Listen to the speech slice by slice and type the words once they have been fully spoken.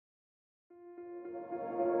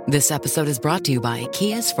This episode is brought to you by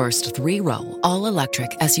Kia's first three-row, all-electric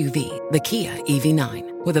SUV, the Kia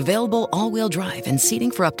EV9, with available all-wheel drive and seating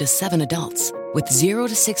for up to 7 adults. With 0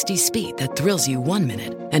 to 60 speed that thrills you 1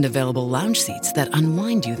 minute and available lounge seats that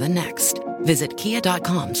unwind you the next. Visit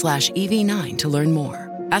kia.com/EV9 to learn more.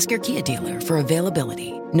 Ask your Kia dealer for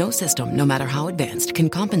availability. No system, no matter how advanced, can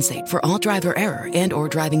compensate for all driver error and or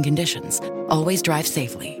driving conditions. Always drive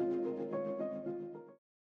safely.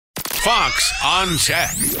 Fox on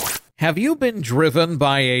Tech. Have you been driven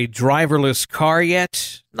by a driverless car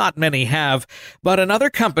yet? Not many have, but another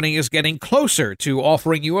company is getting closer to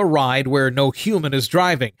offering you a ride where no human is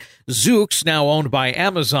driving. Zoox, now owned by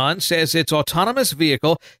Amazon, says its autonomous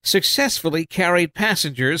vehicle successfully carried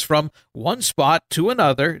passengers from one spot to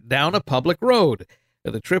another down a public road.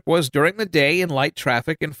 The trip was during the day in light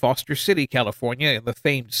traffic in Foster City, California, in the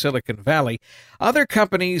famed Silicon Valley. Other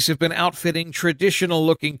companies have been outfitting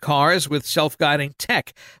traditional-looking cars with self-guiding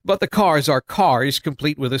tech, but the cars are cars,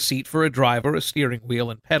 complete with a seat for a driver, a steering wheel,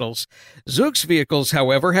 and pedals. Zoox vehicles,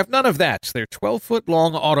 however, have none of that. Their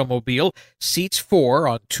 12-foot-long automobile seats 4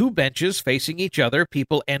 on 2 benches facing each other.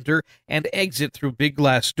 People enter and exit through big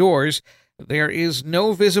glass doors. There is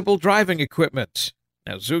no visible driving equipment.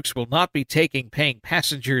 Now, Zoox will not be taking paying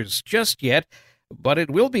passengers just yet, but it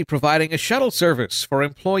will be providing a shuttle service for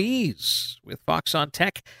employees. With Fox on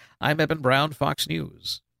Tech, I'm Eben Brown, Fox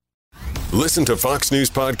News. Listen to Fox News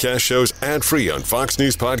Podcast shows ad-free on Fox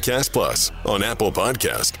News Podcast Plus, on Apple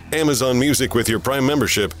Podcast, Amazon Music with your Prime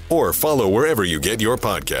membership, or follow wherever you get your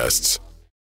podcasts.